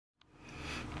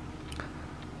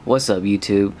What's up,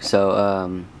 YouTube?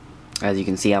 So as you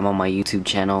can see, I'm on my YouTube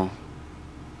channel,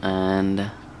 and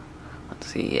let's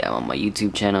see, yeah, I'm on my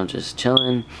YouTube channel just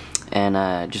chilling, and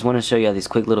I just want to show you this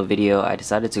quick little video. I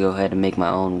decided to go ahead and make my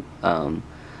own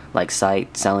like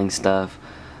site selling stuff.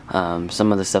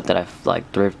 Some of the stuff that I've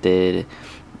like thrifted,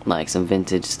 like some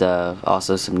vintage stuff,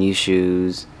 also some new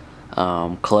shoes.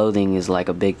 Clothing is like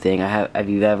a big thing. Have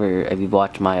you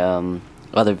watched my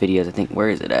other videos? I think, where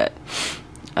is it at?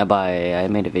 I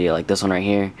made a video like this one right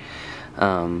here.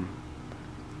 I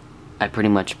pretty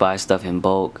much buy stuff in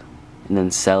bulk and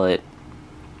then sell it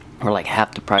for like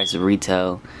half the price of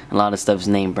retail. A lot of stuff's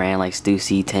name brand, like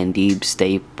Stussy, 10 Deep,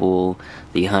 Staple,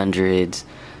 the Hundreds,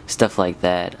 stuff like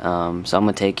that. So I'm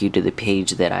gonna take you to the page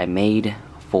that I made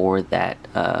for that,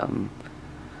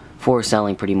 for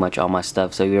selling pretty much all my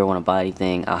stuff. So if you ever want to buy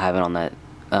anything, I'll have it on that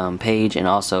page. And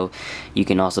also, you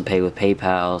can also pay with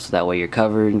PayPal, so that way you're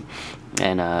covered.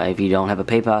 And if you don't have a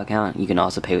PayPal account, you can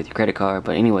also pay with your credit card.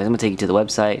 But anyways, I'm gonna take you to the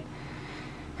website,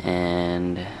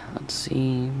 and let's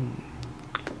see,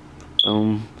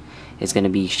 boom, it's gonna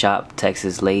be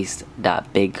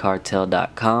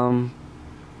shoptexaslace.bigcartel.com.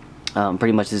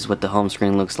 Pretty much this is what the home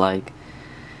screen looks like.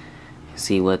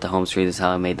 See what the home screen is,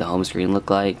 how I made the home screen look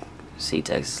like. See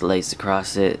Texas Lace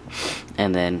across it,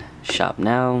 and then shop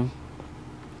now.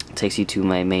 Takes you to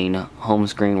my main home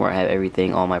screen where I have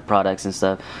everything, all my products and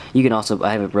stuff. You can also,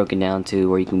 I have it broken down to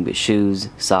where you can get shoes,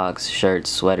 socks, shirts,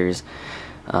 sweaters,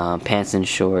 pants and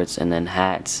shorts, and then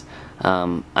hats.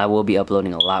 I will be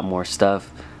uploading a lot more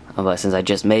stuff, but since I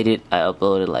just made it, I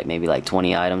uploaded like maybe like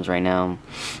 20 items right now.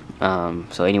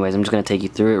 So anyways, I'm just gonna take you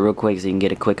through it real quick so you can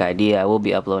get a quick idea. I will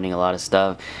be uploading a lot of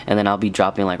stuff, and then I'll be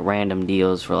dropping like random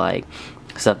deals for like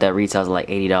stuff that retails like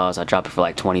 $80. I'll drop it for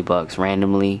like 20 bucks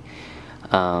randomly.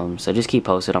 So just keep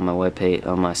posted on my webpage,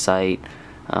 on my site.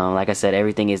 Like I said,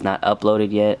 everything is not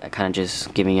uploaded yet. I kind of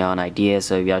just giving y'all an idea.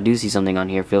 So if y'all do see something on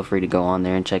here, feel free to go on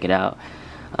there and check it out.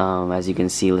 As you can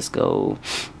see, let's go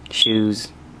shoes.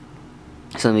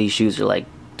 Some of these shoes are like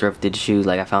thrifted shoes.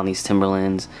 Like I found these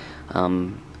Timberlands.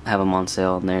 Have them on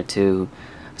sale in there too.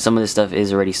 Some of this stuff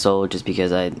is already sold just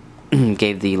because I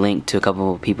gave the link to a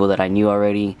couple of people that I knew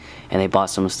already, and they bought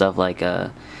some stuff like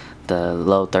the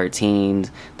low 13s.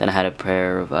 Then I had a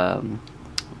pair of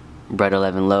Bread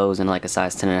 11 lows and like a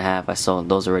size 10.5. I sold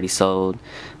those, already sold.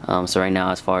 So right now,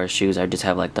 as far as shoes, I just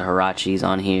have like the Huaraches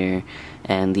on here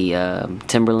and the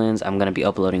Timberlands. I'm gonna be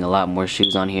uploading a lot more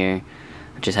shoes on here.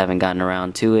 I just haven't gotten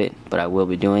around to it, but I will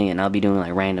be doing it, and I'll be doing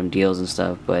like random deals and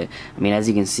stuff. But I mean, as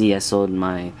you can see, I sold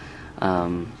my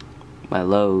my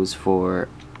lows for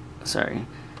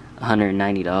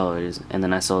 $190, and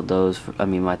then I sold those for,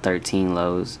 my 13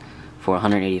 lows for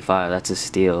 $185. That's a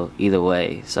steal either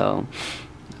way. So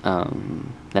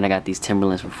then I got these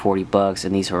Timberlands for 40 bucks,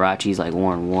 and these Huaraches, like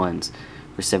worn ones,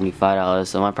 for $75.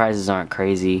 So my prices aren't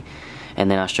crazy. And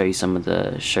then I'll show you some of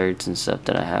the shirts and stuff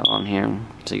that I have on here.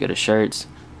 So you go to shirts.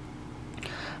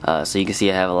 So you can see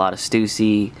I have a lot of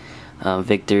Stussy,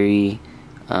 Victory,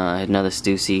 another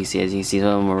Stussy. See, as you can see, some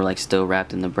of them are like still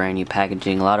wrapped in the brand new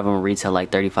packaging. A lot of them retail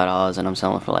like $35, and I'm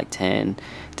selling for like $10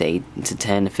 to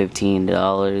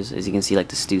 $15. As you can see, like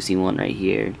the Stussy one right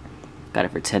here, got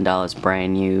it for $10,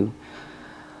 brand new.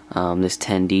 This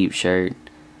 10 Deep shirt,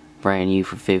 brand new,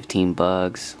 for 15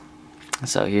 bucks.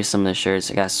 So here's some of the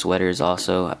shirts. I got sweaters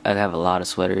also. I have a lot of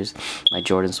sweaters, like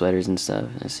Jordan sweaters and stuff.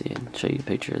 Let's see, I'll show you a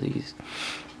picture of these.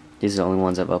 These are the only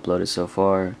ones I've uploaded so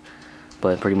far,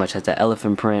 but pretty much has the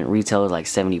elephant print. Retail is like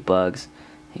 70 bucks.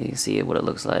 You can see what it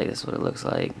looks like. That's what it looks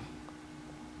like.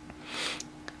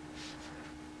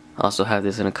 I also have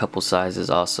this in a couple sizes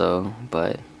also,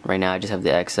 but right now I just have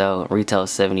the XL. Retail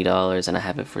is $70, and I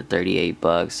have it for 38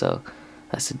 bucks, so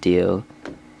that's a deal.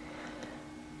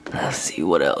 Let's see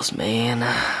what else, man.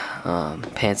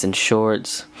 Pants and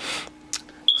shorts.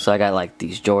 So I got like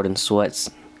these Jordan sweats,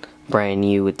 brand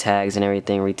new with tags and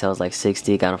everything. Retails like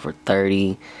 60. Got them for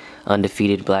 30.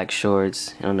 Undefeated black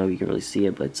shorts. I don't know if you can really see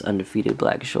it, but it's undefeated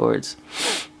black shorts.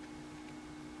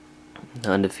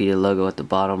 The undefeated logo at the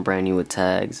bottom, brand new with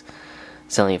tags.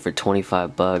 Selling it for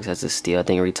 25 bucks. That's a steal. I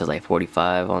think it retails like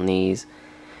 45 on these.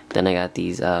 Then I got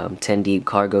these 10 Deep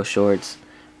cargo shorts.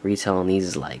 Retail on these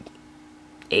is like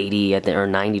 80 at the, or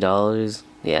 $90.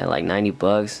 Yeah, like 90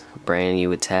 bucks, brand new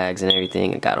with tags and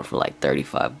everything. I got them for like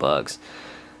 35 bucks.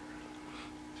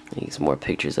 Need some more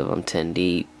pictures of them. 10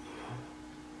 Deep.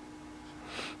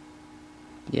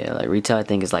 Yeah, like retail I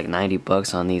think is like 90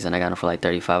 bucks on these, and I got them for like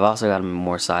 35. I also got them in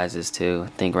more sizes too. I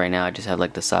think right now I just have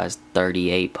like the size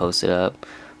 38 posted up,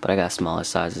 but I got smaller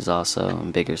sizes also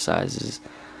and bigger sizes.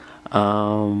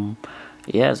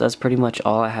 Yeah, so that's pretty much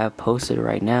all I have posted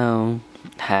right now.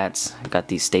 hats. I got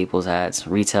these Staples hats.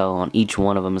 Retail on each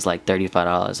one of them is like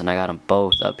 $35, and I got them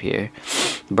both up here,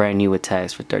 brand new with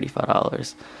tags for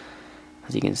 $35.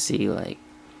 As you can see, like,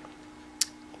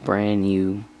 brand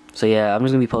new. So yeah, I'm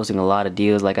just gonna be posting a lot of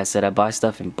deals. Like I said, I buy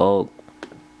stuff in bulk.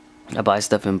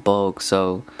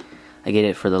 So I get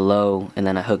it for the low, and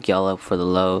then I hook y'all up for the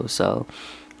low. So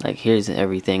like, here's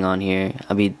everything on here.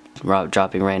 I'll be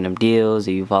dropping random deals.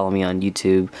 If you follow me on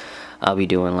YouTube, I'll be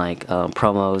doing like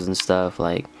promos and stuff,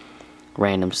 like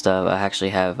random stuff. I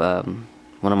actually have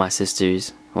one of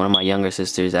my younger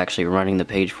sisters actually running the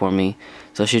page for me,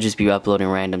 so she'll just be uploading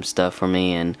random stuff for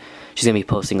me, and she's gonna be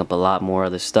posting up a lot more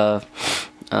other stuff,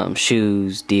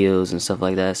 shoes, deals, and stuff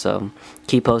like that. So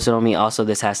keep posting on me. Also,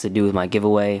 this has to do with my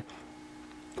giveaway.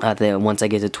 Once I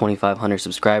get to 2,500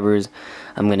 subscribers,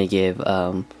 I'm gonna give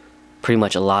pretty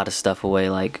much a lot of stuff away.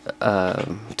 Like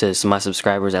to my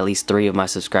subscribers, at least 3 of my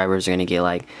subscribers are gonna get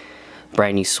like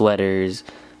brand new sweaters,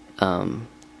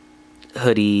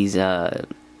 hoodies,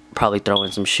 probably throw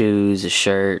in some shoes, a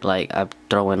shirt. Like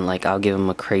I'll give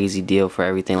them a crazy deal for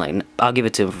everything. Like I'll give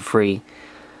it to them for free.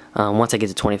 Once I get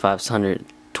to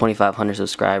 2,500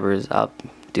 subscribers, I'll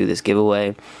do this giveaway.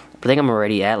 I think I'm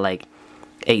already at like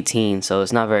 18, so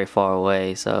it's not very far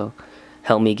away. So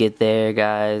help me get there,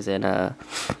 guys, and I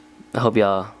hope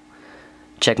y'all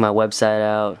check my website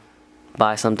out,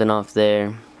 buy something off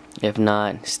there. If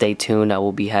not, stay tuned. I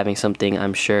will be having something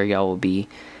I'm sure y'all will be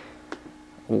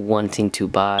wanting to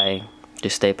buy.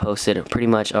 Just stay posted. Pretty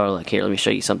much, or like, here, let me show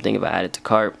you something. If I add it to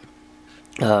cart,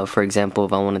 for example,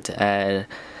 if I wanted to add,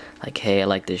 like, hey, I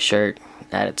like this shirt,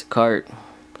 add it to cart.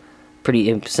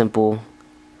 Pretty simple.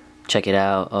 Check it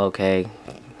out. Okay,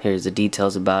 here's the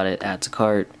details about it. Add to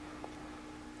cart.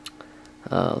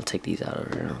 I'll take these out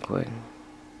of here real quick.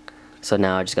 So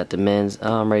now I just got the men's.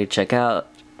 I'm ready to check out.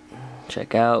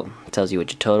 Check out. Tells you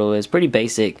what your total is. Pretty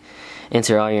basic.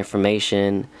 Enter all your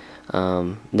information.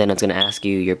 Then it's gonna ask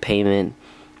you your payment.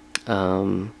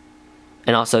 And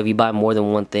also, if you buy more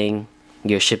than one thing,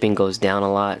 your shipping goes down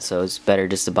a lot. So it's better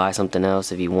just to buy something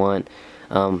else if you want.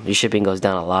 Your shipping goes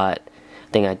down a lot.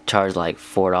 I think I charge like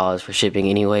 $4 for shipping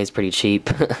anyway. It's pretty cheap.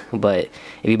 But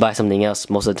if you buy something else,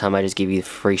 most of the time I just give you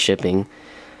free shipping.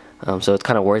 So it's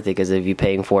kind of worth it, because if you're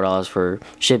paying $4 for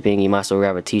shipping, you might as well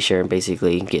grab a t-shirt and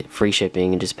basically get free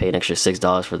shipping and just pay an extra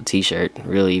 $6 for the t-shirt,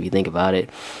 really, if you think about it.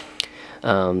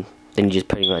 Then you just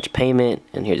pretty much payment,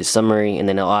 and here's the summary, and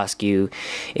then they'll ask you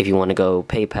if you want to go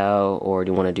PayPal or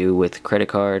do you want to do with credit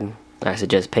card. I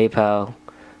suggest PayPal,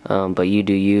 but you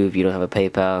do you. If you don't have a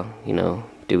PayPal, you know,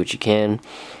 do what you can.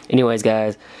 Anyways,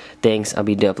 guys, thanks. I'll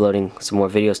be uploading some more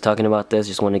videos talking about this.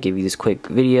 Just want to give you this quick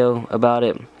video about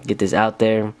it, get this out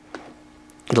there.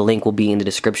 The link will be in the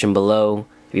description below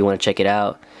if you want to check it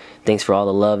out. Thanks for all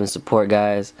the love and support,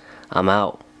 guys. I'm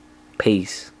out.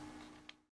 Peace.